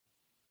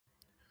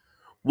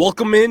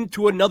Welcome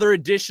into another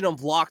edition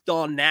of Locked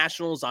On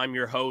Nationals. I'm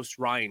your host,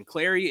 Ryan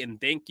Clary,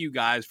 and thank you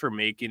guys for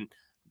making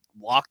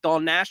Locked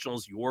On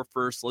Nationals your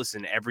first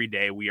listen every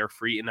day. We are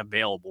free and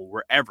available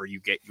wherever you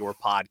get your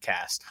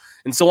podcast.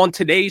 And so on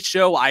today's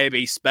show, I have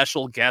a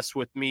special guest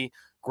with me,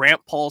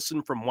 Grant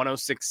Paulsen from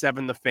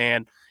 106.7 The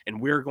Fan,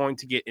 and we're going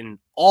to get in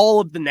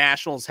all of the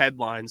Nationals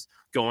headlines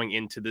going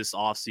into this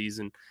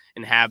offseason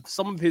and have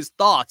some of his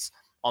thoughts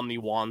on the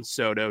Juan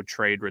Soto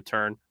trade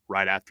return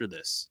right after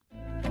this.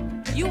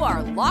 You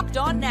are Locked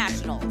On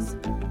Nationals,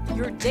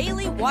 your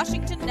daily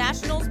Washington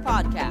Nationals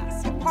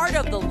podcast, part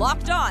of the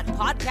Locked On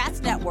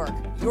Podcast Network,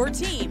 your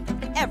team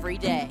every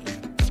day.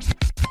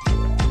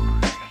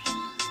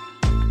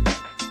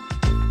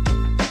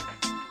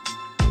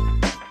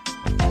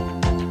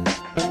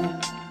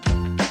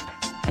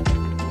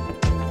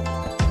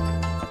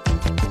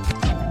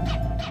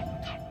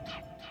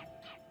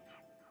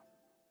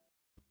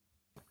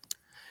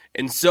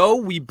 And so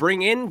we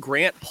bring in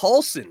Grant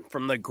Paulsen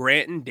from the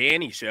Grant and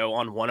Danny Show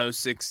on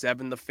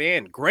 106.7 The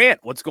Fan. Grant,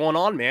 what's going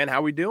on, man?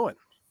 How we doing?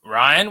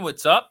 Ryan,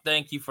 what's up?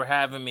 Thank you for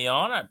having me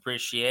on. I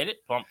appreciate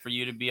it. Pumped for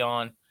you to be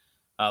on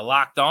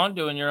Locked On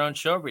doing your own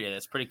show every day.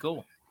 That's pretty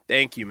cool.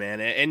 Thank you, man.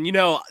 And you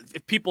know,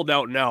 if people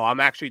don't know, I'm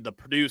actually the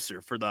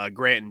producer for the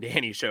Grant and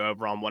Danny Show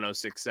over on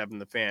 106.7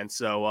 The Fan.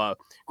 So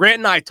Grant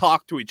and I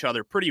talk to each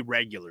other pretty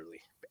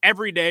regularly.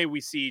 Every day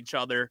we see each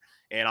other,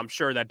 and I'm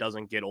sure that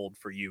doesn't get old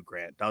for you,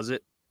 Grant, does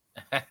it?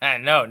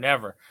 No,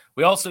 never.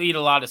 We also eat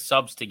a lot of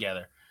subs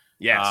together.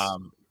 Yes.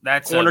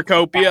 That's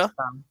Cornucopia.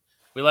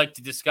 We like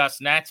to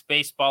discuss Nats,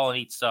 baseball, and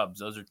eat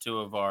subs. Those are two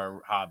of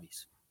our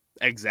hobbies.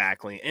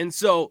 Exactly. And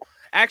so,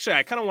 actually,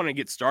 I kind of want to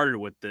get started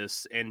with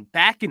this. And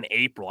back in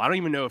April, I don't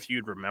even know if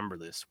you'd remember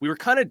this, we were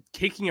kind of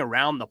kicking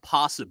around the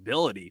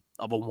possibility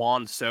of a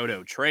Juan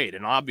Soto trade.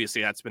 And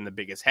obviously, that's been the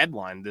biggest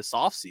headline this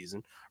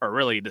offseason, or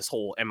really this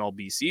whole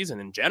MLB season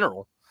in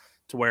general,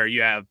 to where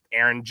you have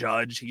Aaron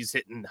Judge, he's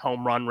hitting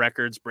home run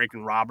records,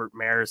 breaking Robert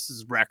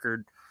Maris's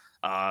record,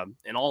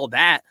 and all of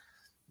that.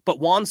 But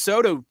Juan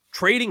Soto,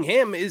 trading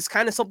him is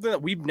kind of something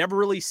that we've never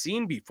really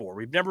seen before.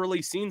 We've never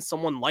really seen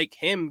someone like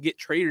him get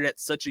traded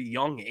at such a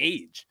young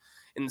age.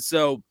 And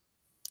so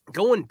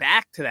going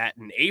back to that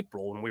in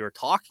April when we were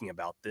talking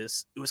about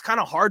this, it was kind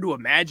of hard to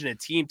imagine a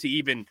team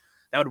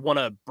that would want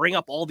to bring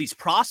up all these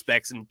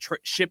prospects and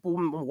ship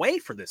them away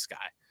for this guy.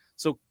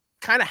 So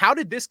kind of how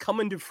did this come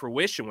into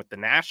fruition with the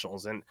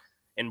Nationals, and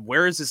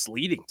where is this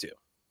leading to?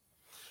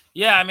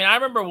 Yeah, I mean, I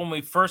remember when we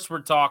first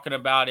were talking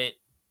about it,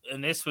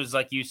 and this was,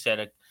 like you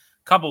said, a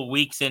couple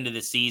weeks into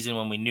the season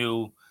when we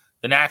knew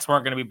the Nats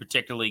weren't going to be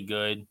particularly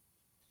good.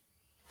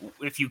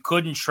 If you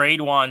couldn't trade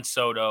Juan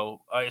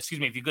Soto, if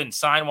you couldn't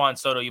sign Juan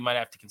Soto, you might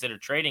have to consider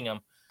trading him.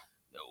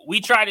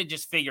 We try to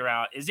just figure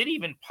out, is it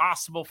even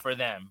possible for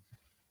them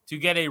to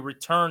get a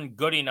return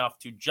good enough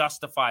to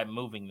justify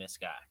moving this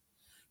guy?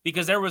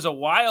 Because there was a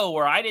while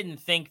where I didn't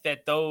think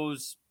that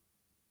those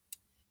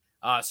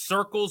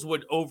circles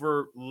would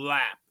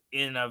overlap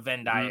in a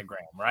Venn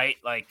diagram, right?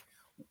 Like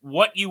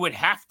what you would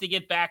have to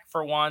get back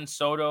for Juan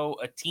Soto,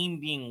 a team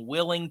being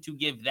willing to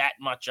give that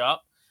much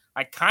up.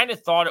 I kind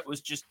of thought it was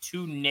just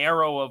too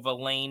narrow of a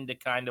lane to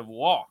kind of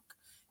walk.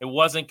 It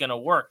wasn't going to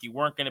work. You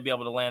weren't going to be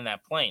able to land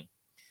that plane.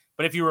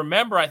 But if you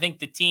remember, I think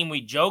the team we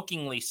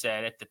jokingly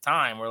said at the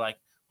time, we're like,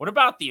 what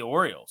about the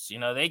Orioles? You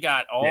know, they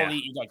got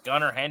you got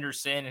Gunnar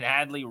Henderson and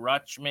Adley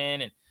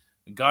Rutschman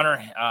and Gunnar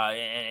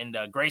and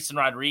Grayson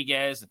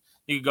Rodriguez.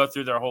 You could go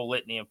through their whole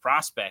litany of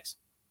prospects.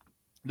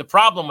 The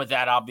problem with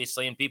that,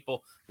 obviously, and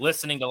people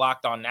listening to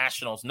Locked On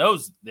Nationals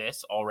knows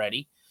this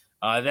already,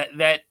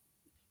 that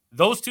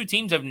those two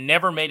teams have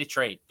never made a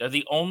trade. They're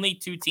the only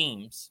two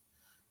teams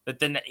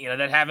that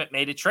haven't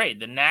made a trade.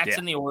 The Nats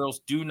and the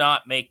Orioles do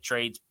not make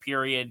trades,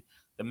 period.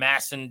 The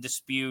Masson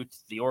dispute,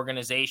 the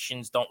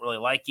organizations don't really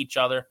like each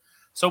other.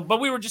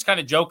 But we were just kind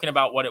of joking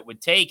about what it would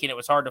take, and it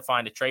was hard to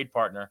find a trade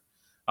partner.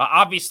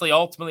 Obviously,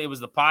 ultimately, it was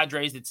the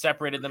Padres that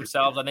separated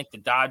themselves. I think the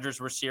Dodgers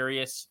were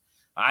serious.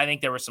 I think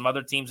there were some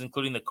other teams,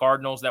 including the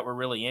Cardinals, that were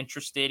really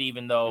interested,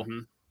 even though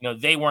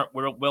they weren't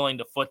willing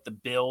to foot the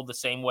bill the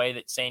same way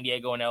that San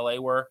Diego and LA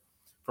were,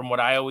 from what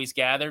I always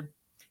gathered.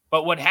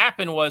 But what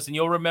happened was, and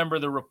you'll remember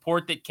the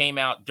report that came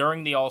out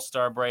during the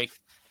All-Star break,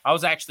 I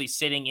was actually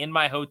sitting in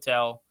my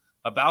hotel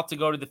about to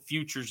go to the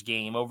Futures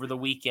game over the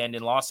weekend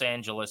in Los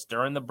Angeles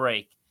during the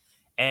break,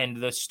 and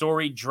the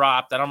story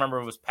dropped. I don't remember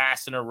if it was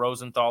Passan or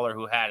Rosenthal or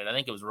who had it. I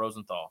think it was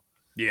Rosenthal.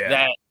 Yeah.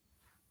 That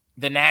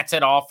the Nats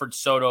had offered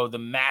Soto the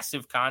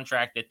massive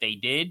contract that they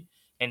did,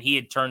 and he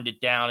had turned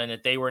it down, and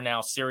that they were now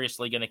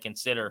seriously going to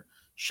consider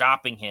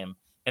shopping him.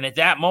 And at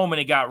that moment,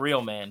 it got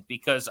real, man,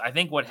 because I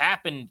think what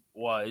happened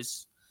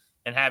was,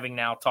 and having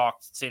now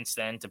talked since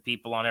then to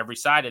people on every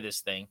side of this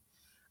thing,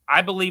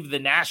 I believe the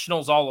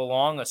Nationals all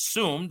along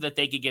assumed that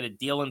they could get a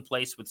deal in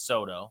place with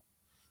Soto.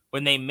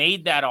 When they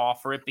made that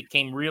offer, it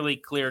became really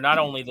clear not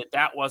only that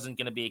that wasn't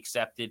going to be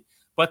accepted,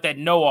 but that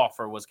no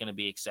offer was going to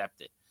be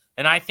accepted.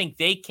 And I think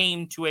they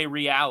came to a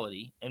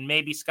reality, and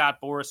maybe Scott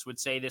Boras would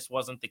say this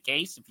wasn't the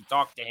case if you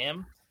talk to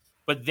him,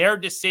 but their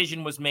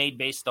decision was made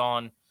based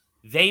on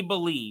they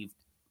believed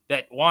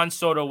that Juan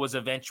Soto was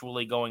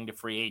eventually going to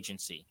free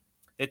agency,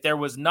 that there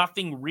was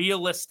nothing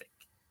realistic.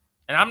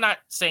 And I'm not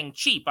saying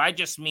cheap. I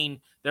just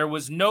mean there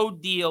was no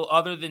deal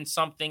other than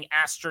something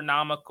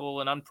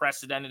astronomical and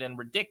unprecedented and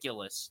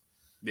ridiculous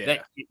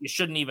that you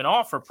shouldn't even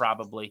offer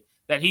probably,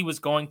 that he was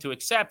going to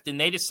accept. And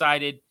they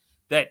decided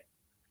that,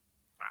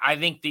 I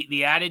think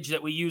the adage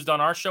that we used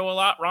on our show a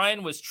lot,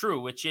 Ryan, was true,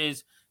 which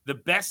is the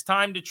best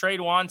time to trade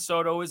Juan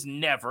Soto is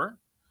never.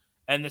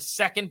 And the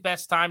second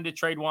best time to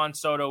trade Juan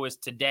Soto is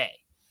today.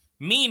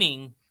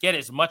 Meaning, get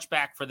as much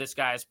back for this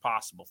guy as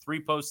possible.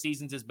 3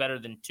 postseasons is better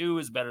than 2,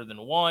 is better than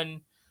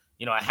 1.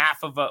 You know, a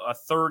half of a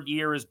third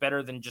year is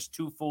better than just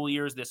 2 full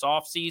years this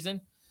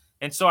offseason.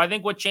 And so I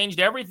think what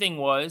changed everything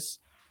was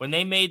when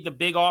they made the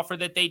big offer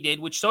that they did,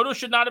 which Soto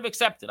should not have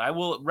accepted. I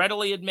will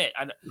readily admit.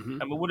 I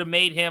mean, would have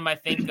made him, I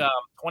think,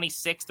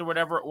 26th or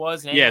whatever it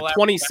was.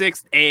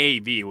 26th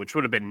AAV, which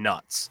would have been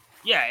nuts.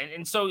 Yeah,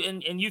 and so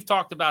you've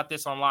talked about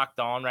this on Locked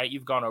On, right?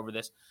 You've gone over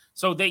this.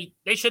 So they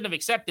shouldn't have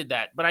accepted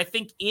that. But I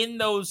think in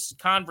those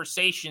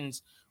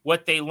conversations,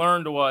 what they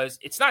learned was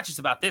it's not just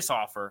about this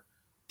offer.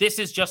 This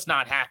is just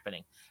not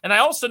happening. And I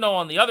also know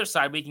on the other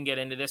side, we can get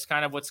into this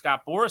kind of what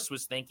Scott Boras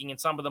was thinking and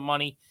some of the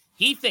money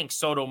he thinks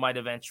Soto might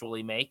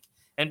eventually make.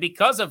 And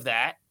because of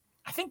that,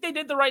 I think they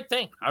did the right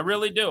thing. I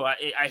really do.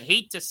 I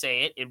hate to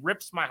say it. It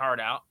rips my heart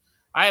out.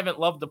 I haven't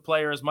loved the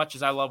player as much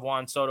as I love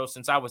Juan Soto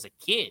since I was a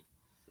kid.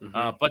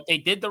 But they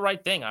did the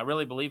right thing. I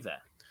really believe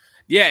that.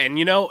 Yeah, and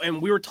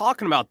and we were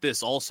talking about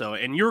this also,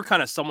 and you're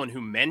kind of someone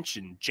who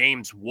mentioned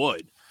James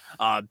Wood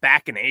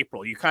back in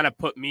April. You kind of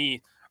put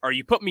me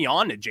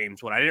on to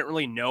James Wood. I didn't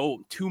really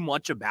know too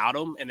much about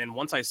him, and then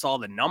once I saw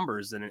the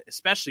numbers, and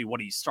especially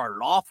what he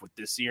started off with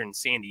this year in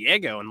San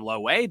Diego and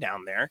Low A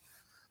down there,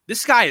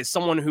 this guy is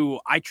someone who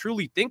I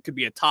truly think could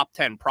be a top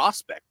 10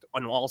 prospect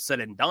when all said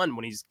and done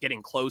when he's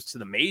getting close to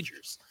the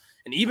majors.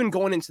 And even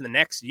going into the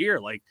next year,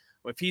 like,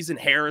 if he's in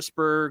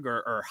Harrisburg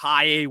or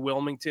High A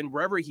Wilmington,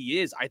 wherever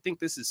he is, I think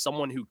this is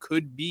someone who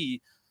could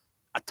be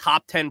a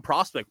top 10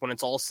 prospect when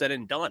it's all said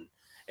and done.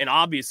 And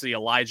obviously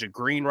Elijah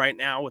Green right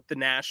now with the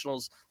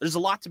Nationals, there's a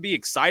lot to be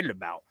excited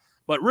about.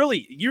 But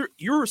really,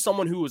 you're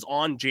someone who was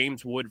on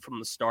James Wood from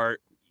the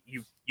start.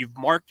 You've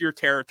marked your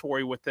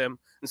territory with him.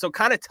 And so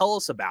kind of tell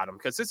us about him,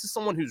 because this is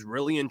someone who's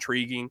really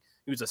intriguing.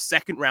 He was a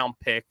second-round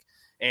pick,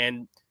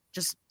 and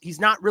just he's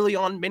not really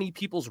on many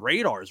people's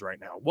radars right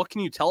now. What can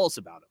you tell us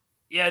about him?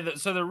 Yeah,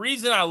 so the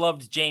reason I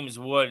loved James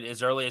Wood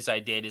as early as I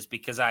did is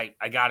because I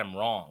got him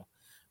wrong,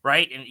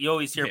 right? And you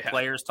always hear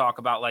players talk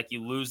about, like,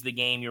 you lose the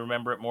game, you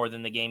remember it more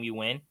than the game you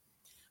win.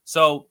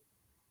 So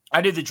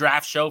I do the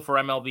draft show for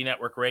MLB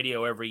Network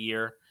Radio every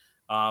year,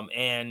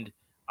 and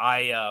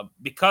I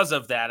because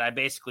of that, I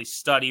basically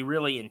study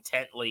really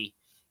intently,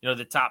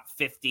 the top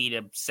 50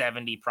 to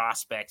 70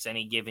 prospects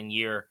any given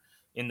year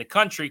in the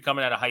country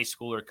coming out of high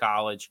school or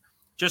college,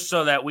 just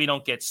so that we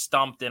don't get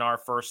stumped in our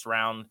first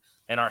round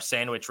and our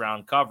sandwich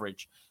round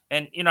coverage.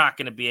 And you're not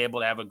going to be able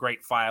to have a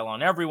great file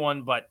on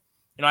everyone, but,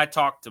 I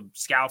talk to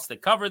scouts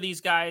that cover these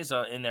guys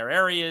in their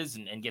areas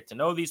and get to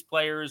know these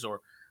players,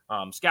 or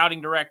scouting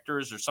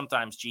directors, or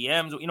sometimes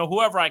GMs,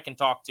 whoever I can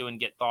talk to and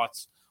get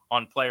thoughts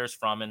on players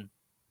from.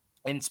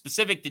 And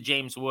specific to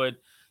James Wood,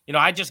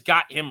 I just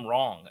got him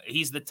wrong.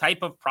 He's the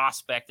type of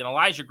prospect, and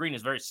Elijah Green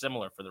is very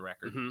similar for the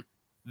record,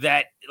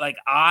 that, like,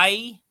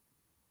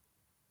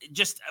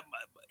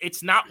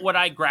 it's not what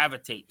I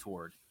gravitate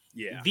toward.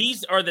 Yeah.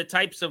 These are the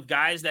types of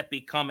guys that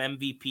become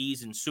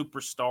MVPs and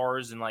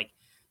superstars and, like,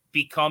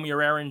 become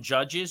your Aaron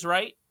Judges,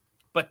 right?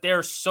 But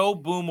they're so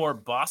boom or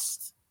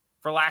bust,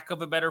 for lack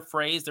of a better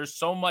phrase. There's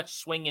so much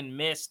swing and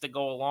miss to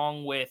go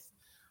along with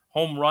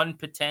home run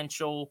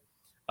potential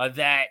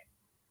that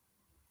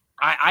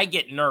I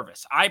get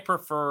nervous. I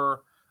prefer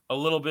a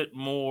little bit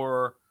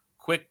more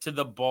quick to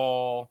the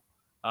ball,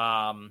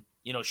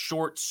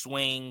 short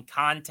swing,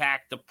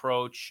 contact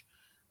approach,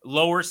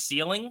 lower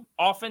ceiling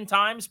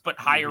oftentimes, but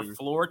higher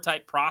floor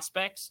type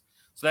prospects.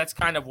 So that's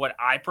kind of what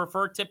I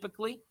prefer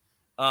typically.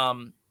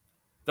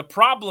 The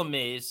problem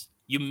is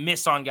you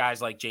miss on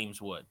guys like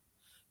James Wood,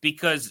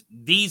 because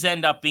these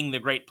end up being the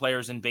great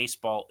players in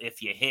baseball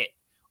if you hit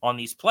on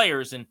these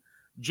players. And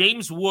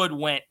James Wood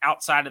went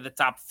outside of the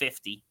top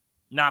 50,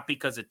 not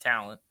because of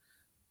talent,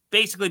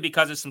 basically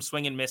because of some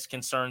swing and miss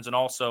concerns, and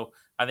also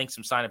I think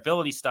some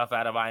signability stuff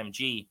out of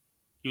IMG.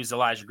 He was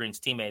Elijah Green's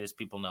teammate, as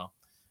people know.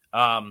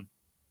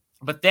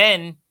 But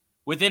then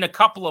within a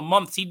couple of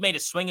months, he'd made a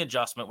swing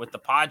adjustment with the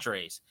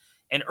Padres.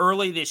 And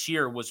early this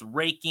year was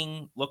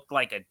raking, looked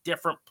like a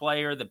different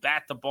player. The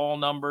bat-to-ball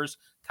numbers,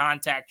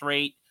 contact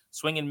rate,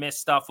 swing and miss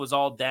stuff was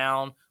all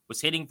down,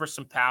 was hitting for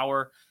some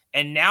power.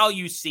 And now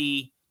you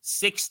see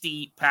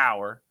 60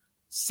 power,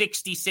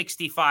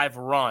 60-65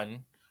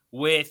 run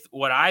with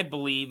what I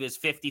believe is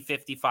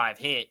 50-55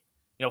 hit,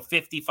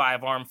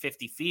 55 arm,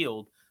 50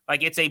 field.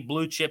 Like, it's a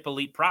blue chip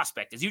elite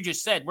prospect. As you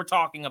just said, we're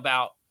talking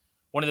about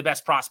one of the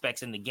best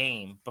prospects in the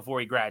game before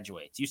he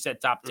graduates. You said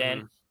top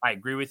 10. I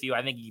agree with you.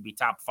 I think he could be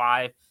top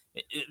 5.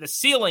 The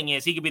ceiling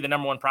is he could be the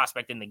number 1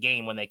 prospect in the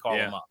game when they call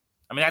him up.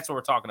 I mean, that's what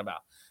we're talking about.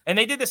 And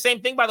they did the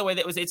same thing, by the way.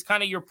 It's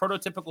kind of your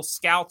prototypical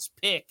scouts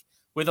pick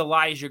with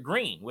Elijah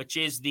Green, which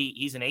is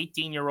he's an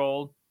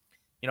 18-year-old.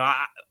 You know,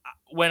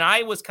 when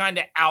I was kind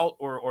of out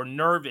or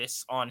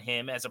nervous on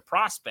him as a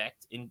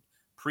prospect in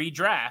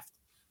pre-draft,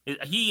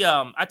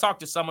 I talked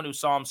to someone who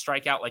saw him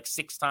strike out like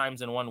 6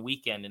 times in one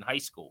weekend in high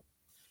school.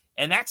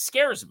 And that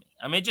scares me.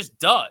 I mean, it just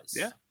does.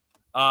 Yeah.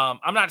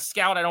 I'm not a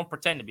scout. I don't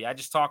pretend to be. I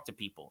just talk to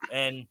people.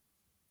 And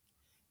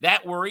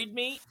that worried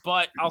me.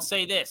 But I'll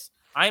say this.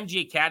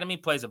 IMG Academy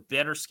plays a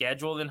better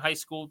schedule than high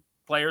school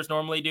players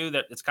normally do.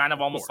 That it's kind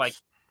of almost like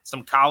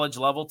some college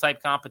level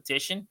type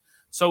competition.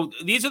 So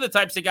these are the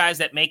types of guys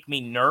that make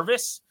me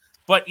nervous.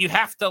 But you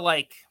have to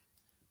like,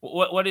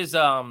 what is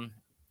the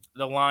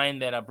line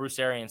that Bruce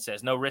Arians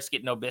says? No risk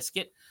it, no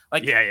biscuit.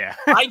 Like, yeah.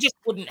 I just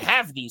wouldn't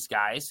have these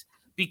guys.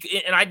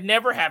 And I'd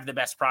never have the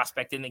best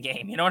prospect in the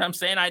game. You know what I'm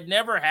saying? I'd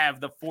never have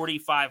the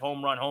 45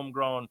 home run,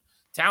 homegrown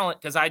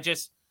talent because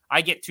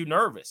I get too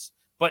nervous.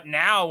 But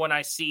now when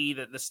I see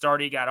that the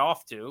start he got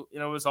off to, it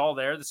was all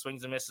there, the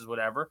swings and misses,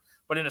 whatever.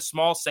 But in a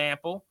small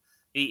sample,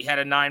 he had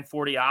a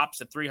 940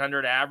 ops, a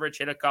 300 average,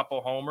 hit a couple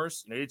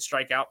homers. He did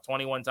strike out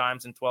 21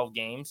 times in 12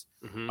 games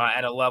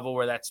at a level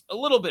where that's a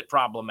little bit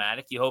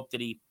problematic. You hope that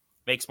he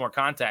makes more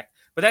contact.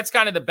 But that's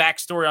kind of the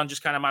backstory on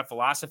just kind of my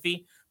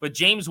philosophy. But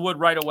James Wood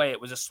right away,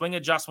 it was a swing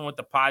adjustment with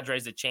the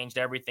Padres that changed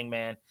everything,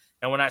 man.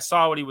 And when I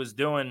saw what he was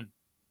doing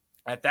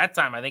at that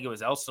time, I think it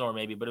was Elsinore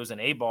maybe, but it was an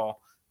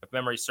A-ball, if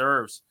memory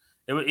serves.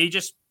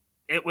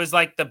 It was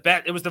like the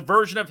bet. It was the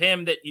version of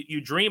him that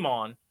you dream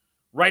on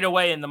right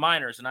away in the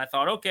minors. And I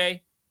thought,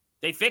 okay,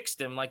 they fixed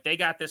him. Like they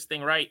got this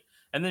thing right.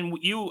 And then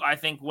you, I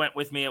think, went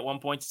with me at one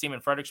point to see him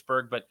in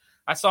Fredericksburg, but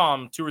I saw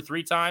him 2 or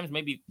 3 times,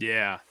 maybe.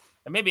 Yeah.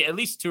 And maybe at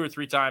least 2 or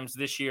 3 times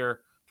this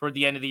year toward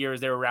the end of the year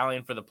as they were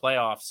rallying for the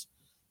playoffs.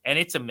 And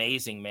it's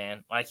amazing,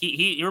 man. Like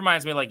he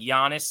reminds me of like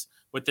Giannis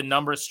with the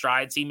number of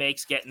strides he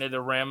makes getting to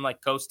the rim,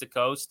 like coast to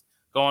coast,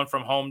 going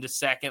from home to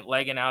second,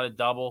 legging out a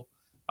double.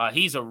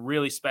 He's a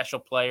really special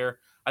player.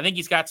 I think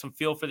he's got some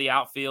feel for the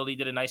outfield. He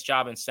did a nice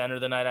job in center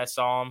the night I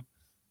saw him.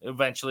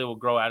 Eventually will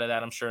grow out of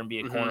that, I'm sure, and be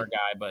a corner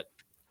guy. But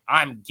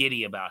I'm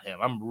giddy about him.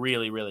 I'm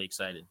really, really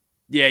excited.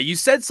 Yeah, you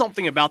said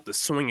something about the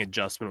swing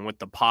adjustment with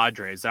the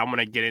Padres that I'm going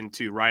to get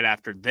into right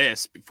after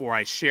this before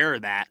I share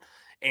that.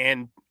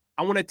 And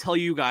I want to tell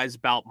you guys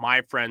about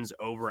my friends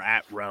over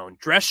at Rhone.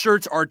 Dress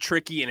shirts are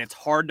tricky, and it's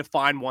hard to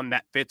find one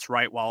that fits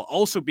right while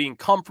also being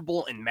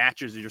comfortable and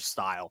matches your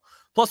style.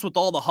 Plus, with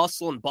all the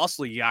hustle and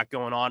bustle you got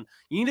going on,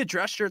 you need a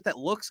dress shirt that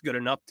looks good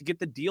enough to get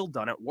the deal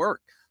done at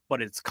work,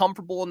 but it's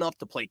comfortable enough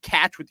to play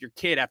catch with your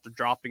kid after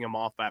dropping him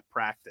off at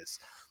practice.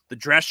 The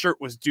dress shirt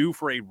was due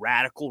for a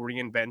radical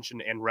reinvention,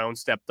 and Rhone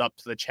stepped up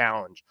to the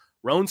challenge.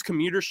 Rhone's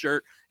commuter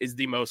shirt is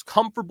the most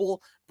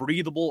comfortable,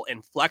 breathable,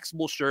 and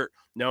flexible shirt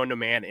known to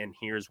man, and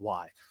here's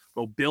why.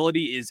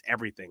 Mobility is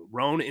everything.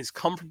 Rhone is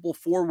comfortable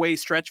 4-way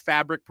stretch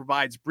fabric,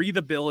 provides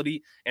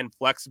breathability and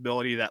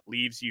flexibility that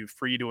leaves you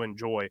free to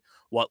enjoy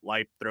what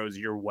life throws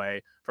your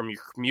way, from your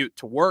commute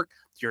to work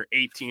to your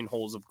 18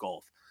 holes of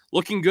golf.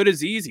 Looking good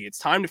is easy. It's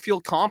time to feel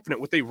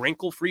confident with a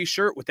wrinkle-free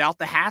shirt without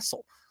the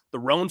hassle. The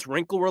Rhone's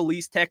wrinkle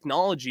release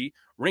technology,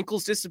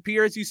 wrinkles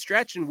disappear as you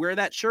stretch and wear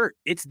that shirt.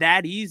 It's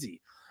that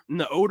easy. And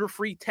the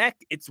odor-free tech,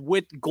 it's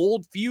with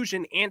Gold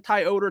Fusion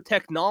anti-odor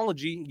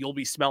technology. You'll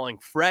be smelling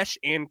fresh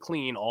and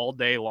clean all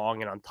day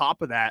long. And on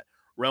top of that,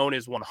 Rhone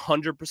is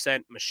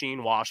 100%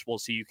 machine washable,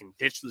 so you can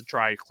ditch the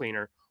dry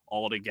cleaner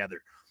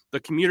altogether. The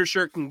commuter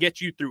shirt can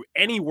get you through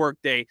any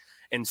workday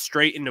and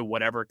straight into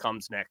whatever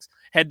comes next.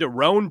 Head to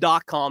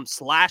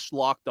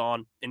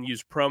Rhone.com/lockedon and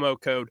use promo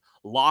code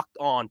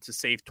LOCKEDON to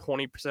save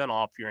 20%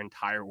 off your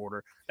entire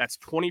order. That's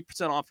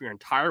 20% off your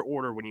entire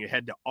order when you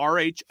head to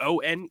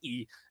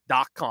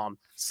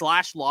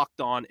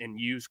RHONE.com/lockedon and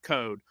use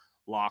code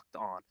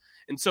LOCKEDON.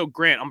 And so,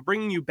 Grant, I'm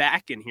bringing you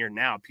back in here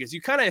now because you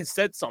kind of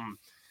said something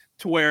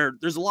to where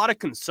there's a lot of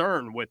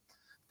concern with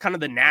kind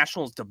of the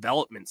Nationals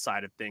development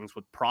side of things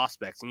with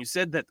prospects. And you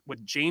said that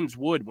with James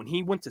Wood, when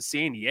he went to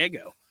San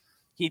Diego,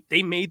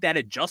 they made that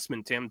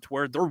adjustment to him to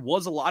where there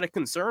was a lot of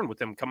concern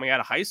with him coming out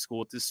of high school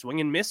with this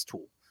swing and miss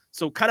tool.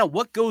 So kind of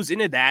what goes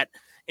into that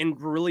and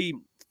really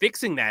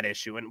fixing that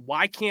issue, and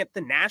why can't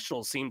the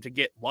Nationals seem to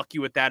get lucky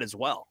with that as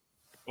well?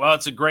 Well,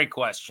 it's a great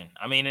question.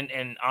 I mean,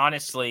 and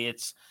honestly,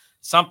 it's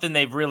something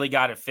they've really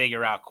got to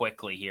figure out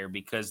quickly here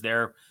because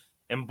they're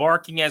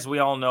embarking, as we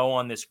all know,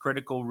 on this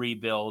critical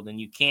rebuild, and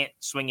you can't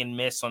swing and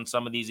miss on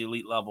some of these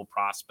elite level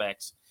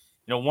prospects.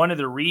 You know, one of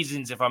the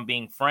reasons, if I'm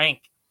being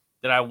frank,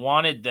 that I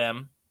wanted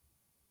them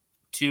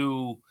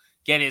to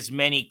get as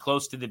many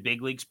close to the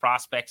big leagues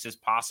prospects as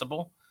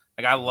possible.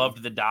 Like I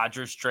loved the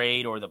Dodgers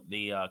trade or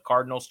the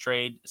Cardinals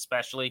trade,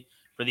 especially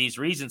for these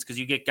reasons, because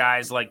you get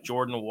guys like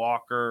Jordan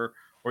Walker,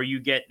 or you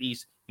get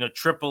these,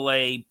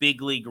 AAA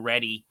big league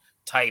ready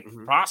type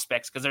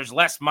prospects, because there's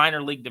less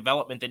minor league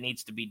development that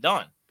needs to be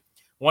done.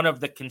 One of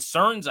the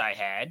concerns I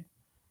had,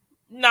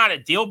 not a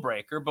deal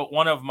breaker, but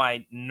one of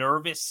my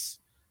nervous,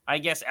 I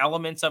guess,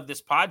 elements of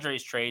this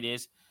Padres trade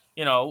is,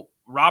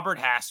 Robert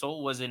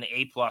Hassel was an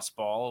A+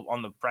 ball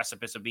on the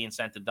precipice of being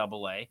sent to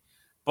AA,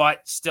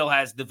 but still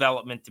has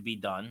development to be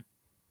done.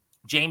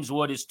 James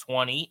Wood is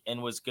 20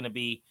 and was going to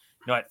be,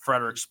 at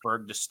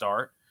Fredericksburg to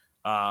start.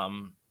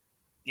 Yarlin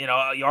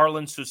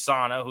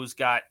Susana, who's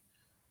got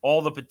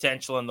all the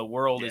potential in the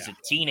world, is a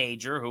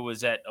teenager who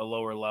was at a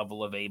lower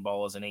level of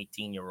A-ball as an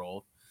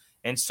 18-year-old.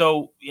 And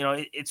so,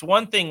 it's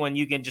one thing when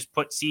you can just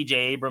put C.J.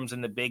 Abrams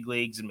in the big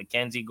leagues and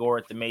Mackenzie Gore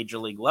at the major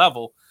league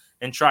level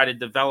and try to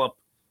develop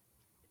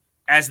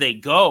as they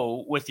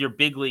go with your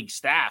big league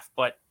staff.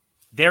 But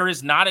there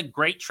is not a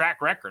great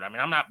track record. I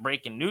mean, I'm not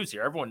breaking news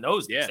here. Everyone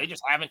knows this. Yeah. They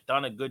just haven't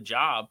done a good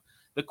job.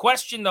 The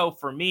question, though,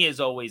 for me has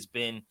always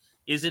been,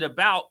 is it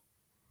about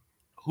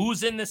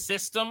who's in the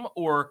system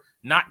or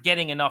not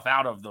getting enough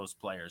out of those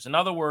players? In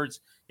other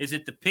words, is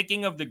it the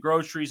picking of the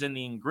groceries and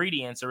the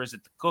ingredients, or is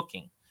it the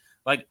cooking?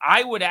 Like,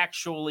 I would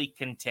actually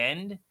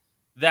contend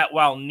that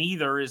while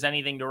neither is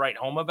anything to write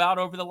home about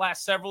over the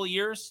last several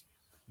years,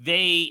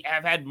 they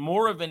have had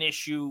more of an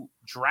issue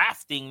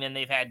drafting than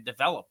they've had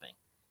developing.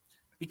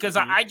 Because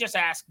I just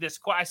ask this,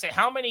 I say,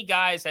 how many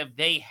guys have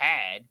they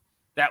had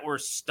that were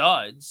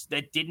studs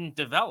that didn't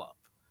develop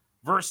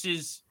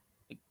versus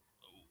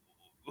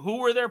who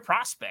were their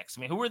prospects?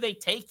 I mean, who were they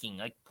taking?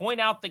 Like, point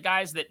out the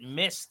guys that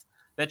missed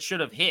that should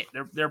have hit.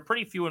 They're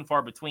pretty few and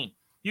far between.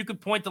 You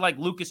could point to like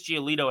Lucas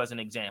Giolito as an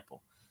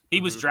example.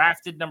 He was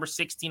drafted number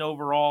 16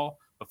 overall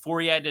before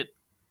he had to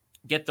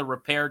get the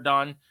repair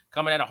done,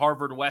 coming out of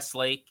Harvard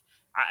Westlake.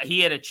 He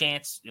had a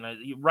chance,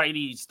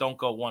 righties don't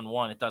go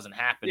 1-1. It doesn't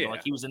happen. Yeah.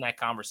 Like, he was in that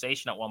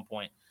conversation at one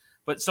point.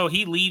 But so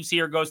he leaves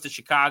here, goes to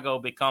Chicago,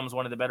 becomes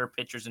one of the better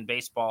pitchers in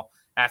baseball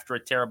after a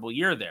terrible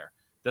year there.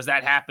 Does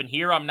that happen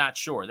here? I'm not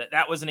sure.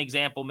 That was an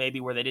example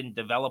maybe where they didn't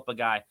develop a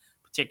guy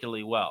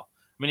particularly well.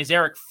 I mean, is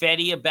Eric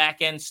Fedde a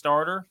back-end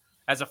starter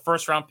as a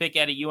first-round pick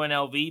out of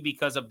UNLV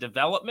because of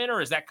development,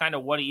 or is that kind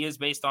of what he is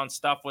based on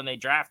stuff when they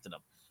drafted him?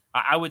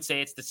 I would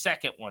say it's the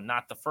second one,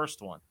 not the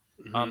first one.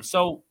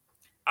 So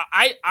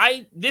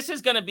this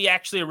is going to be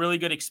actually a really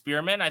good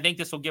experiment. I think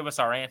this will give us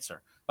our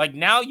answer. Like,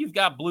 now you've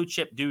got blue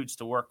chip dudes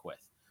to work with.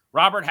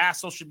 Robert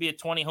Hassel should be a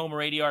 20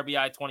 homer, 80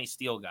 RBI, 20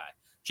 steal guy.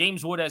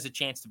 James Wood has a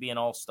chance to be an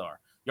all-star.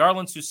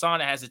 Yarlin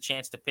Susana has a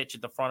chance to pitch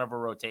at the front of a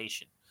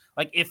rotation.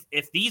 Like,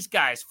 if these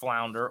guys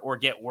flounder or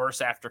get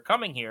worse after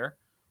coming here,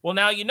 well,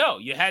 now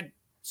you had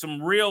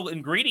some real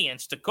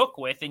ingredients to cook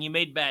with and you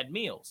made bad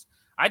meals.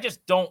 I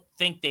just don't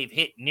think they've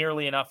hit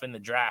nearly enough in the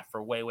draft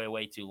for way, way,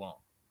 way too long.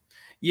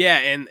 Yeah,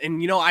 and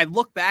I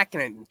look back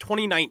in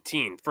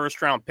 2019,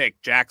 first round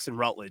pick Jackson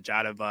Rutledge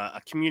out of a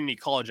community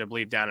college, I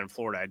believe, down in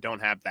Florida. I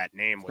don't have that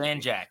name.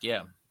 Van Jack,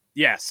 yeah.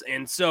 Yes,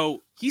 and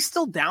so he's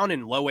still down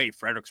in low A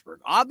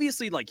Fredericksburg.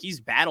 Obviously, like, he's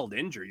battled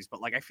injuries,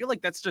 but like, I feel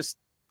like that's just,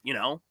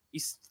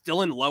 he's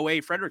still in low A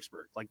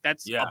Fredericksburg. Like,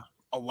 that's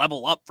a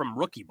level up from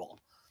rookie ball.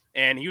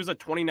 And he was a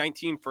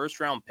 2019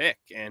 first round pick.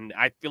 And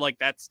I feel like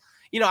that's,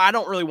 I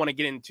don't really want to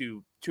get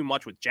into too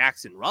much with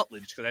Jackson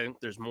Rutledge because I think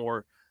there's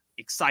more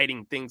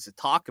exciting things to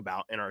talk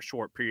about in our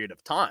short period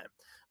of time.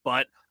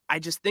 But I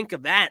just think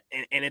of that,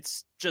 and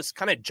it's just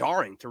kind of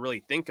jarring to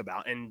really think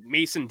about. And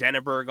Mason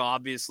Denneberg,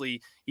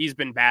 obviously, he's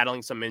been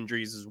battling some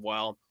injuries as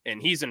well,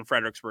 and he's in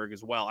Fredericksburg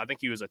as well. I think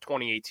he was a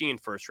 2018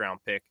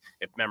 first-round pick,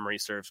 if memory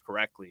serves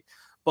correctly.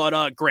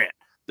 But, Grant,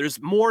 there's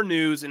more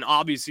news, and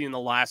obviously in the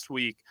last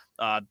week,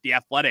 The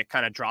Athletic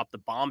kind of dropped the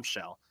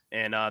bombshell.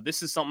 And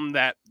this is something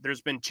that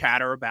there's been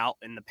chatter about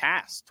in the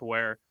past, to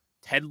where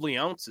Ted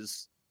Leonsis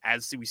is,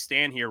 as we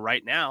stand here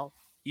right now,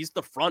 he's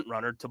the front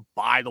runner to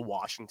buy the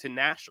Washington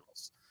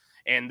Nationals.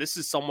 And this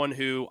is someone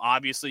who,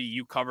 obviously,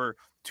 you cover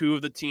two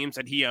of the teams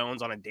that he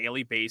owns on a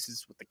daily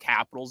basis with the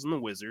Capitals and the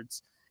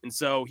Wizards. And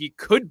so he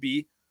could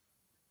be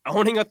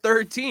owning a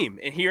third team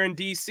here in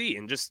DC.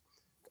 And just,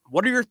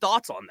 what are your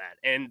thoughts on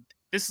that? And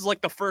this is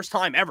like the first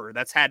time ever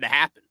that's had to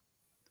happen.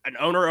 An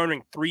owner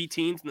owning three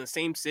teams in the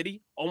same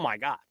city? Oh, my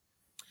God.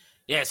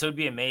 Yeah, so it'd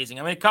be amazing.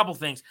 I mean, a couple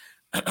things.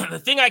 The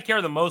thing I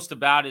care the most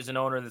about is an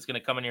owner that's going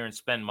to come in here and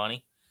spend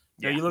money.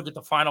 You look at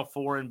the Final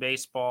Four in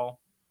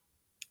baseball,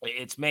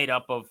 it's made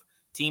up of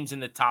teams in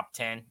the top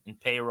 10 in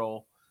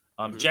payroll.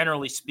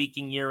 Generally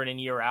speaking, year in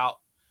and year out,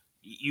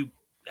 you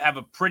have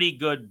a pretty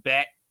good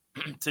bet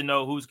to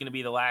know who's going to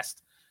be the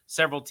last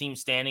several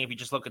teams standing. If you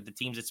just look at the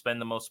teams that spend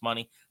the most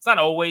money, it's not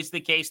always the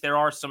case. There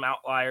are some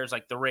outliers,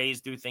 like the Rays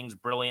do things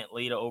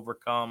brilliantly to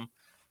overcome.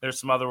 There's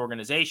some other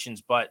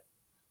organizations, but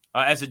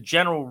as a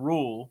general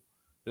rule,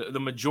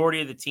 the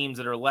majority of the teams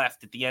that are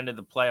left at the end of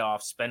the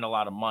playoffs spend a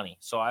lot of money.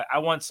 So I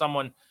want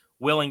someone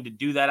willing to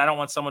do that. I don't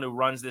want someone who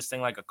runs this thing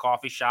like a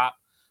coffee shop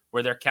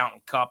where they're counting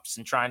cups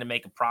and trying to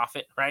make a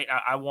profit, right?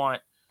 I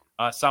want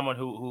someone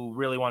who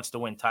really wants to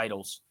win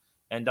titles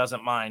and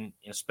doesn't mind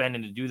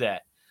spending to do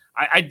that.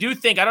 I do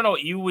think, I don't know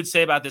what you would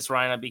say about this,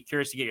 Ryan. I'd be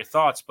curious to get your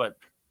thoughts, but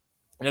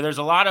there's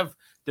a lot of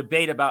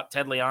debate about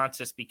Ted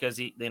Leonsis because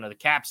the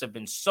Caps have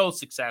been so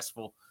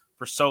successful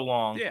for so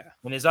long. Yeah.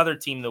 And his other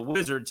team, the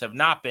Wizards, have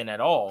not been at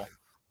all.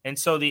 And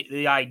so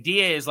the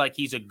idea is like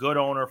he's a good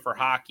owner for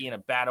hockey and a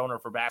bad owner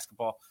for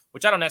basketball,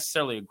 which I don't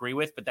necessarily agree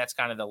with, but that's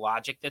kind of the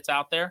logic that's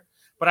out there.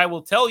 But I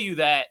will tell you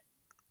that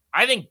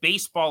I think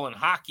baseball and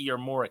hockey are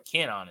more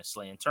akin,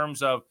 honestly, in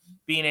terms of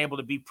being able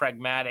to be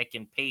pragmatic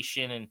and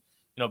patient and,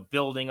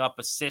 building up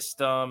a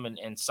system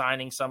and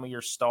signing some of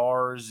your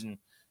stars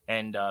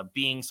and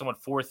being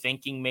somewhat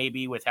forward-thinking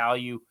maybe with how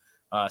you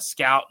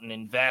scout and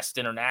invest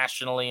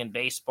internationally in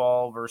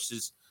baseball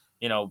versus,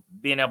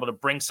 being able to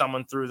bring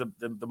someone through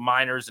the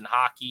minors in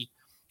hockey.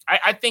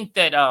 I think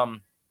that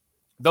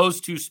those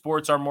two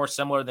sports are more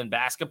similar than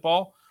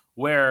basketball,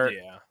 where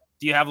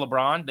do you have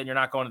LeBron, then you're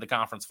not going to the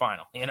conference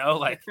final,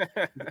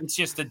 it's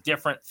just a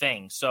different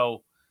thing.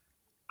 So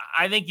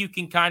I think you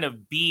can kind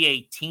of be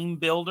a team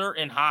builder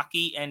in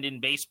hockey and in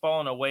baseball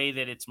in a way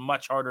that it's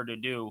much harder to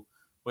do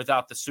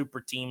without the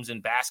super teams in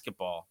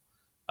basketball.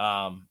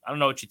 I don't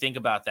know what you think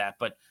about that,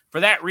 but for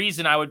that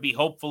reason, I would be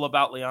hopeful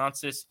about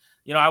Leonsis.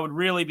 I would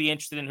really be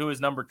interested in who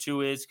his number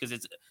 2 is, because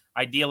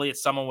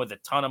it's someone with a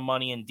ton of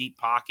money and deep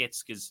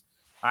pockets, because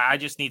I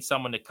just need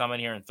someone to come in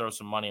here and throw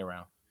some money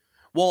around.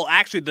 Well,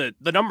 actually,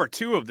 the number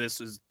 2 of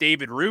this is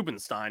David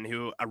Rubenstein,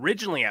 who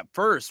originally at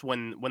first,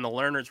 when the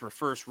Lerners were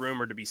first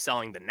rumored to be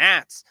selling the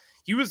Nats,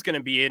 he was going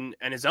to be in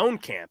his own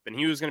camp, and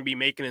he was going to be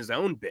making his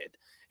own bid.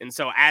 And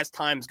so as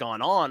time's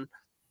gone on,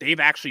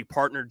 they've actually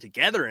partnered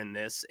together in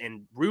this,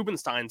 and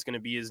Rubenstein's going to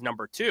be his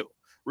number 2.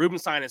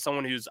 Rubenstein is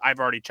someone I've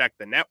already checked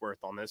the net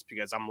worth on this,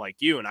 because I'm like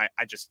you, and I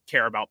just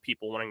care about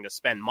people wanting to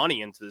spend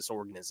money into this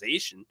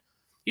organization.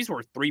 He's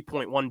worth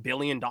 $3.1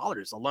 billion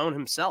alone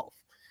himself.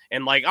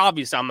 And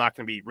obviously I'm not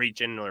going to be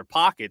reaching into their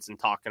pockets and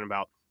talking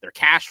about their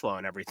cash flow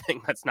and everything.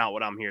 That's not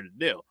what I'm here to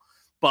do.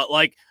 But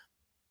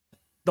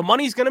the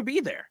money's going to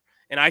be there.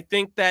 And I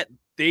think that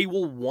they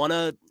will want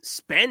to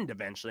spend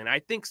eventually. And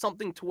I think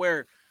something to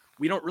where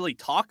we don't really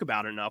talk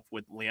about enough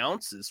with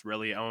Leonsis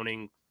really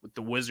owning with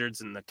the Wizards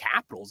and the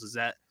Capitals is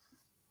that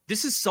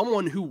this is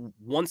someone who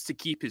wants to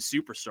keep his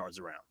superstars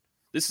around.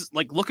 This is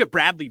look at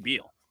Bradley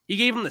Beal. He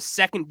gave him the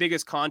second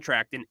biggest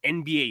contract in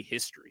NBA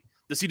history.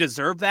 Does he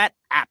deserve that?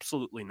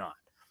 Absolutely not.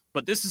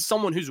 But this is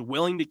someone who's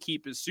willing to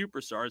keep his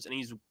superstars, and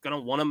he's gonna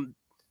want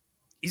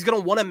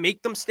to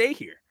make them stay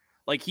here.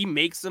 He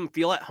makes them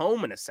feel at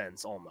home in a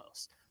sense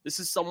almost. This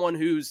is someone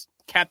who's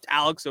kept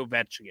Alex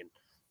Ovechkin,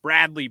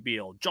 Bradley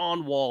Beal,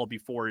 John Wall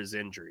before his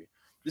injury.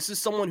 This is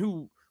someone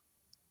who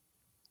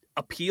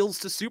appeals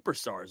to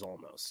superstars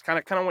almost. Kind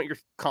of want your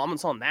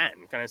comments on that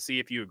and kind of see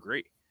if you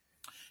agree.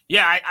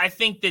 Yeah, I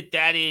think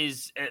that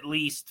is at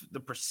least the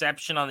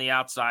perception on the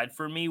outside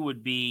for me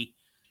would be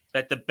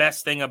that the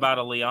best thing about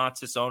a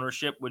Leonsis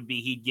ownership would be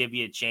he'd give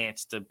you a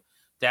chance to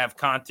have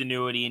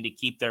continuity and to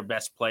keep their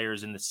best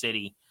players in the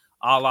city,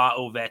 a la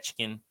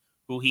Ovechkin,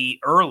 who he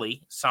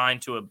early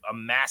signed to a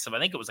massive, I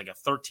think it was a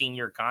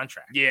 13-year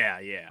contract. Yeah.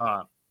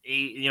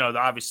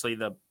 Obviously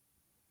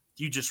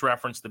you just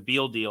referenced the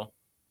Beal deal.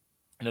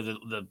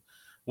 The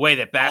way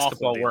that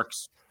basketball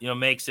works,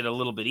 makes it a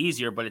little bit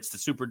easier, but it's the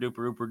super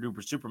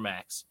duper super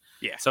max.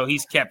 Yeah. So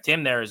he's kept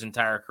him there his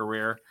entire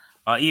career.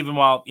 Even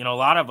while, a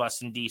lot of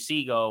us in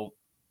DC go,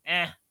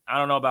 I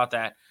don't know about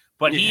that,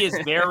 but he is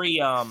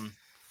very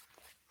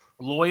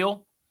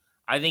loyal.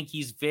 I think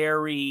he's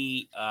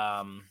very,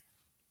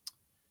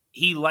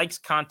 he likes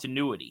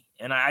continuity.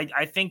 And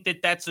I think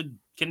that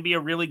can be a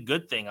really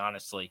good thing,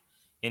 honestly,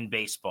 in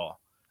baseball.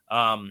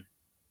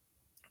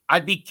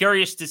 I'd be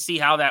curious to see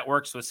how that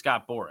works with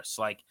Scott Boras.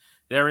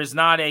 There is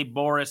not a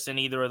Boras in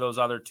either of those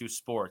other two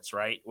sports,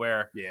 right?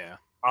 Where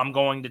I'm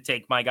going to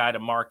take my guy to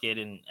market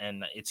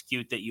and it's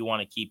cute that you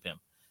want to keep him.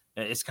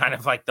 It's kind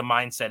of like the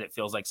mindset it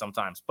feels like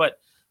sometimes. But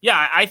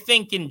yeah, I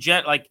think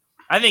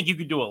I think you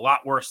could do a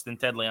lot worse than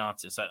Ted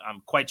Leonsis.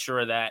 I'm quite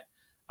sure of that.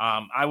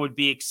 I would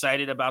be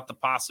excited about the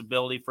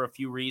possibility for a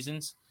few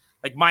reasons.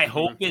 My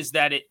hope is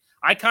that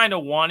I kind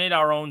of wanted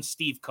our own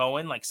Steve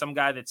Cohen, some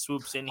guy that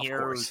swoops in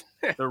here, who's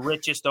the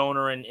richest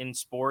owner in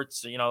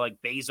sports, like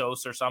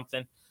Bezos or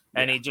something.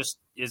 And he just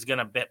is going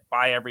to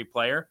buy every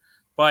player.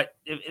 But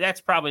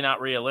that's probably not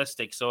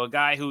realistic. So a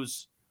guy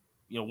who's,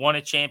 won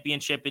a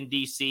championship in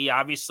DC,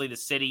 obviously the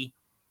city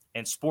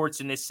and sports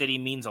in this city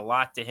means a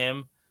lot to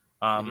him.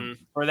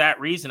 For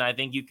that reason, I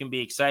think you can be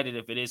excited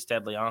if it is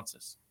Ted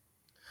Leonsis.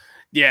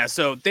 Yeah,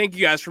 so thank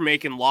you guys for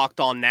making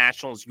Locked On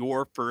Nationals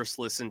your first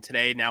listen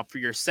today. Now, for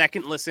your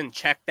second listen,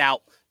 check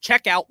out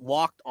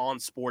Locked On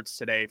Sports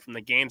today. From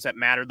the games that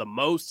matter the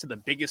most to the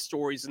biggest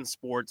stories in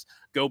sports,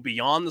 go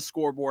beyond the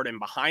scoreboard and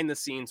behind the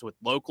scenes with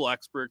local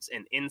experts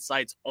and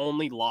insights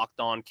only Locked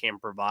On can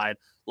provide.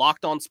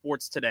 Locked On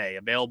Sports today,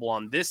 available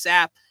on this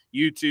app,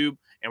 YouTube,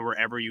 and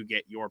wherever you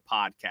get your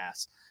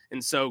podcasts.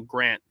 And so,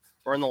 Grant,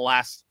 we're in the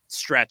last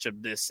stretch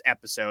of this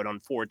episode.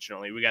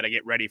 Unfortunately, we got to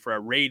get ready for a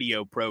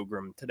radio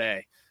program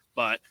today.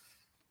 But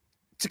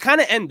to kind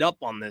of end up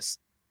on this,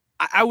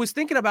 I was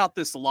thinking about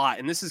this a lot,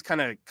 and this is kind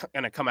of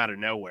going to come out of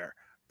nowhere.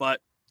 But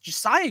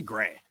Josiah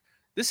Gray,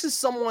 this is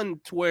someone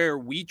to where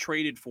we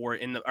traded for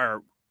in the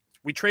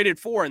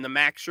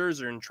Max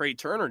Scherzer and Trey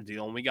Turner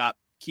deal, and we got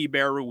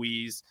Keibert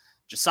Ruiz,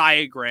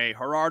 Josiah Gray,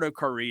 Gerardo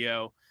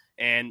Carrillo,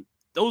 and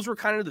those were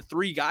kind of the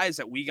three guys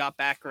that we got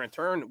back in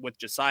return, with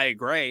Josiah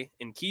Gray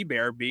and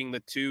Keibert being the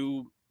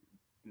two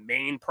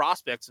main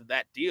prospects of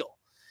that deal.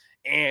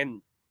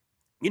 And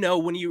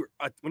when you're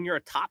a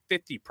top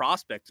 50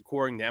 prospect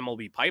according to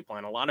MLB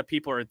Pipeline, a lot of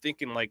people are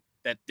thinking like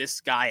that this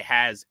guy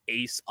has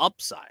ace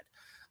upside.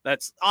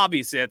 That's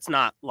obviously it's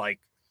not like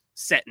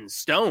set in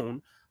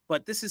stone,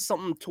 but this is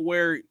something to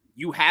where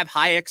you have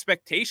high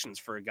expectations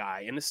for a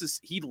guy. And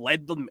he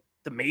led the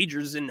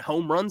majors in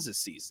home runs this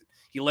season.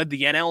 He led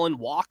the NL in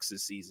walks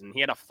this season.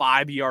 He had a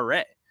 5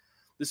 ERA.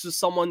 This is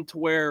someone to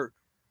where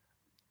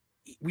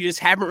we just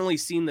haven't really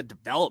seen the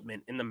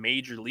development in the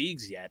major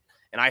leagues yet.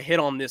 And I hit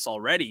on this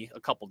already a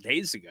couple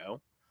days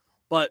ago,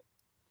 but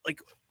like,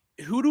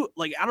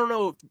 I don't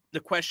know if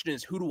the question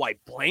is, who do I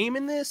blame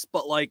in this,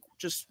 but like,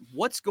 just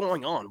what's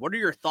going on? What are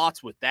your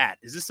thoughts with that?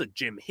 Is this a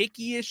Jim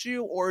Hickey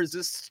issue, or is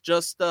this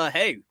just,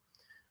 hey,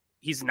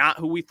 he's not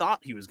who we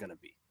thought he was going to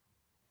be?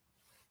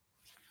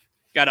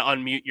 Got to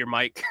unmute your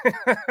mic.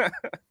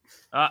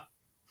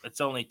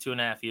 It's only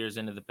 2.5 years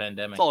into the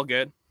pandemic. It's all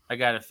good. I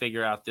got to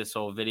figure out this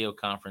whole video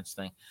conference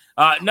thing.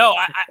 No,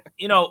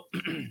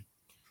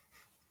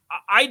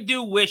 I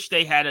do wish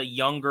they had a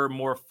younger,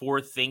 more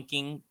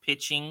forward-thinking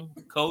pitching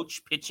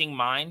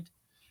mind.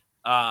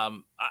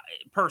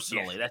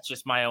 Personally, that's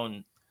just my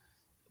own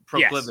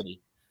proclivity. Yes.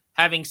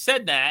 Having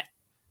said that,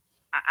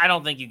 I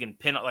don't think you can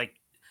pin it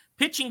like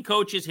pitching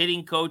coaches,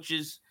 hitting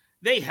coaches.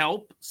 They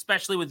help,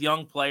 especially with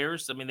young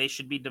players. I mean, they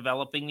should be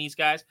developing these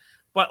guys,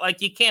 but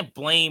like you can't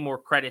blame or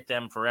credit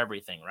them for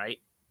everything, right?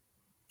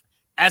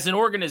 As an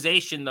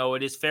organization, though,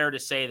 it is fair to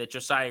say that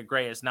Josiah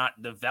Gray has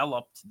not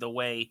developed the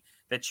way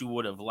that you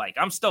would have liked.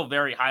 I'm still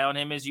very high on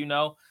him, as you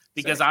know,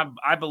 because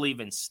I believe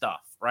in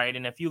stuff, right?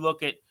 And if you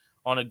look at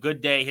on a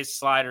good day, his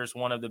slider is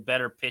one of the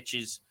better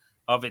pitches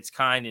of its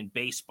kind in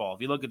baseball.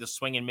 If you look at the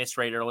swing and miss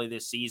rate early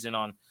this season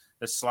on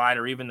the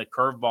slider, even the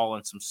curveball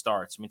in some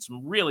starts, I mean,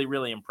 some really,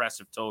 really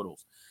impressive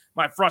totals.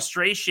 My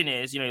frustration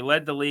is, he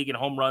led the league in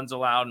home runs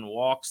allowed and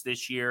walks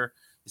this year.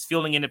 His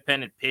fielding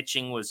independent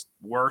pitching was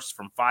worse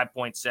from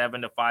 5.7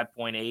 to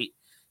 5.8.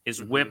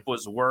 His whip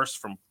was worse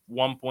from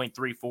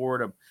 1.34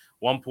 to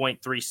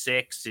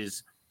 1.36.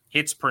 His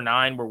hits per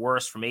nine were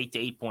worse from 8 to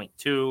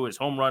 8.2. His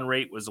home run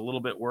rate was a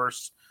little bit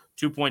worse,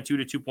 2.2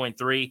 to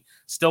 2.3.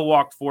 Still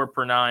walked 4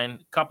 per nine,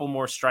 a couple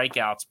more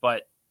strikeouts,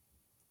 but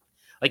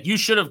like you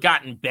should have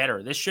gotten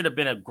better. This should have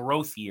been a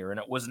growth year, and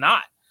it was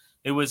not.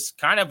 It was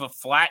kind of a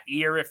flat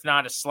year, if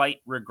not a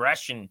slight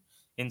regression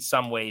in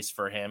some ways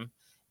for him.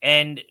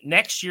 And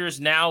next year is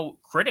now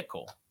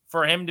critical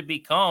for him to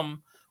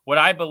become what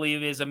I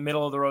believe is a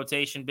middle of the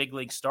rotation big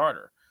league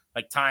starter.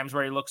 Like times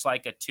where he looks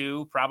like a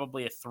 2,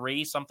 probably a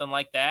 3, something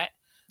like that.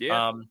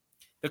 Yeah.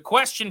 The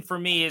question for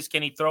me is,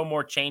 can he throw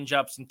more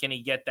changeups and can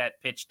he get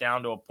that pitch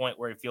down to a point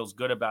where he feels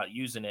good about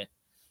using it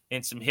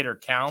in some hitter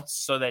counts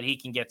so that he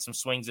can get some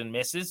swings and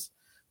misses?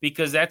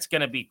 Because that's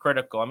going to be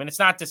critical. I mean, it's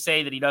not to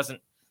say that he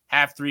doesn't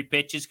have 3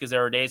 pitches, because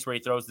there are days where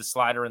he throws the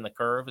slider and the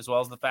curve as well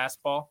as the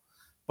fastball.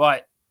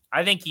 But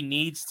I think he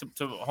needs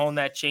to hone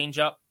that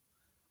changeup.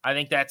 I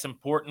think that's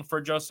important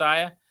for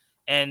Josiah.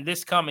 And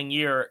this coming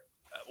year,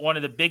 one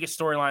of the biggest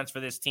storylines for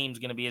this team is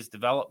going to be his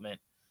development.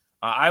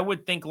 I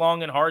would think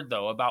long and hard,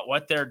 though, about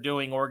what they're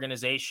doing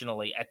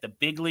organizationally at the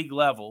big league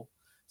level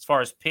as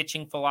far as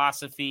pitching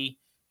philosophy,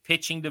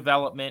 pitching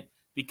development,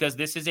 because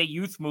this is a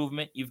youth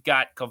movement. You've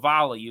got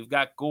Cavalli, you've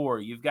got Gore,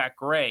 you've got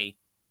Gray.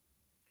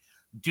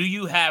 Do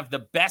you have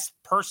the best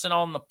person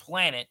on the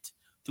planet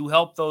to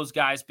help those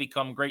guys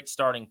become great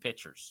starting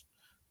pitchers?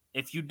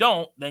 If you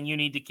don't, then you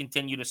need to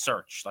continue to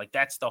search. Like,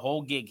 that's the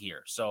whole gig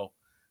here. So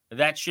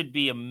that should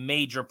be a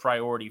major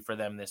priority for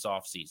them this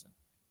offseason.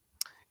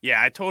 Yeah,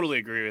 I totally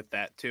agree with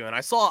that too. And I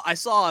saw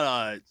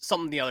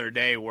something the other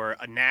day where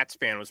a Nats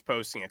fan was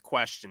posting a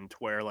question to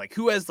where, like,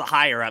 who has the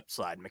higher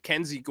upside,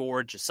 Mackenzie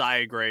Gore,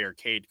 Josiah Gray, or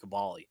Cade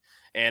Cavalli?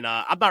 And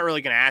I'm not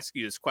really going to ask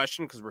you this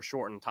question because we're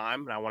short in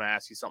time, and I want to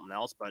ask you something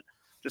else. But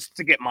just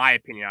to get my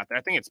opinion out there,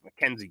 I think it's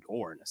Mackenzie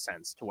Gore in a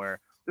sense, to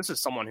where this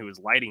is someone who was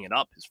lighting it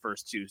up his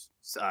first 2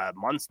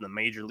 months in the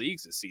major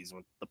leagues this season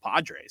with the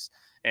Padres.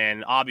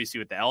 And obviously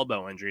with the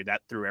elbow injury,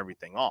 that threw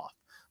everything off.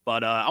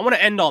 But I want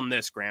to end on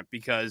this, Grant,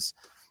 because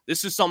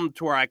this is something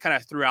to where I kind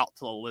of threw out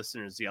to the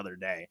listeners the other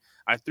day.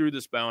 I threw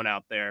this bone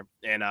out there,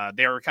 and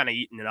they were kind of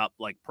eating it up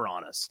like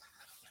piranhas.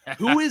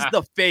 Who is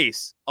the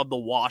face of the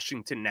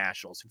Washington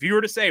Nationals? If you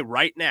were to say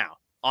right now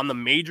on the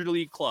Major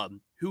League club,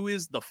 who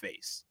is the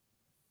face?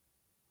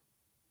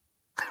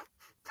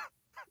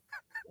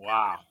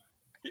 Wow.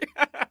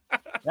 Yeah.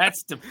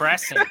 That's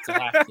depressing to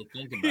have to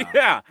think about.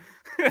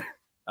 Yeah.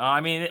 I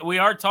mean, we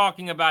are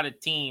talking about a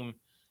team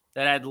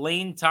that had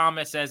Lane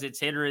Thomas as its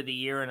hitter of the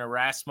year and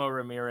Erasmo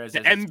Ramirez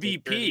as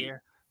MVP.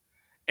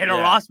 And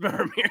Erasmo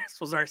Ramirez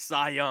was our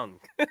Cy Young.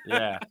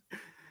 Yeah.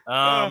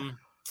 I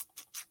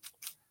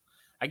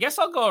guess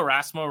I'll go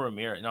Erasmo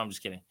Ramirez. No, I'm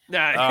just kidding.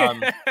 I'm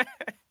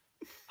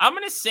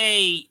going to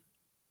say,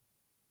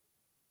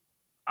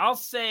 I'll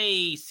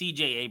say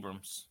CJ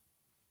Abrams.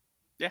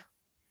 Yeah.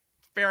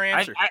 Fair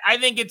answer. I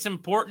think it's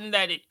important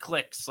that it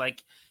clicks.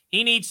 Like,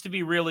 he needs to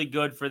be really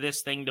good for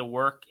this thing to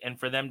work and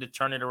for them to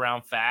turn it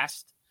around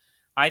fast.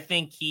 I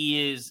think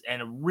he is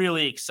a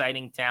really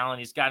exciting talent.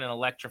 He's got an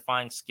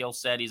electrifying skill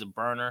set. He's a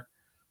burner.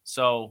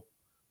 So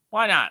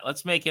Why not?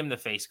 Let's make him the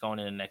face going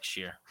into next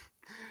year.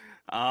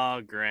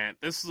 Oh, Grant,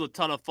 this was a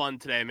ton of fun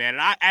today, man.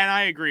 And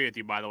I agree with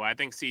you, by the way. I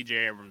think C.J.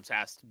 Abrams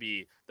has to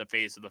be the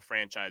face of the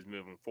franchise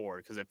moving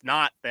forward, because if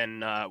not,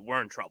 then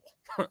we're in trouble.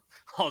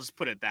 I'll just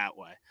put it that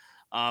way.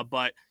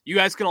 But you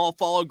guys can all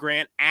follow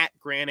Grant at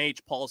Grant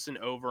H. Paulson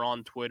over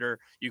on Twitter.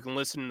 You can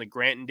listen to the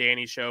Grant and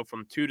Danny Show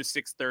from 2 to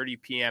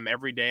 6:30 p.m.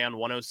 every day on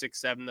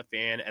 106.7 The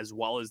Fan, as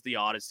well as the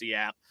Odyssey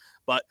app.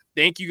 But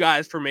thank you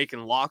guys for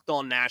making Locked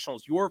On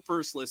Nationals your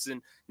first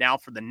listen. Now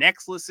for the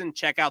next listen,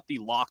 check out the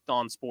Locked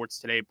On Sports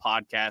Today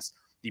podcast.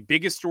 The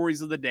biggest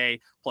stories of the day,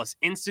 plus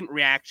instant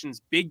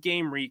reactions, big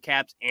game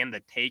recaps, and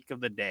the take of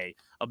the day.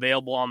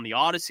 Available on the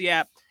Odyssey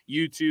app,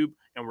 YouTube,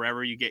 and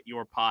wherever you get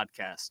your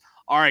podcasts.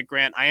 All right,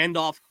 Grant, I end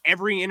off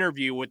every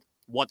interview with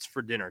what's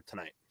for dinner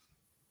tonight?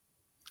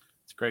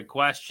 It's a great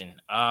question.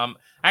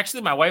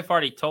 Actually, my wife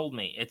already told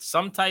me. It's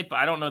some type,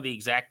 I don't know the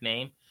exact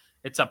name.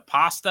 It's a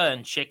pasta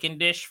and chicken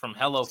dish from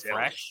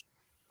HelloFresh.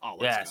 Oh,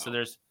 yeah, go. so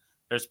there's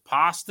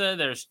pasta,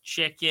 there's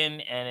chicken,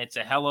 and it's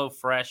a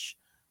HelloFresh,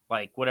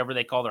 like whatever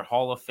they call their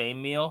Hall of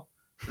Fame meal.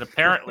 But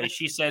apparently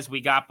she says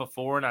we got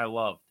before and I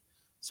loved.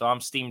 So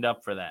I'm steamed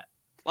up for that.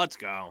 Let's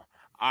go.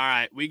 All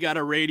right, we got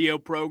a radio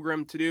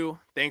program to do.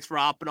 Thanks for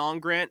hopping on,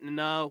 Grant, and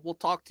we'll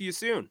talk to you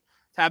soon.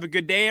 Have a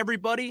good day,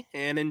 everybody,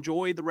 and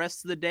enjoy the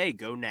rest of the day.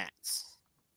 Go Nats.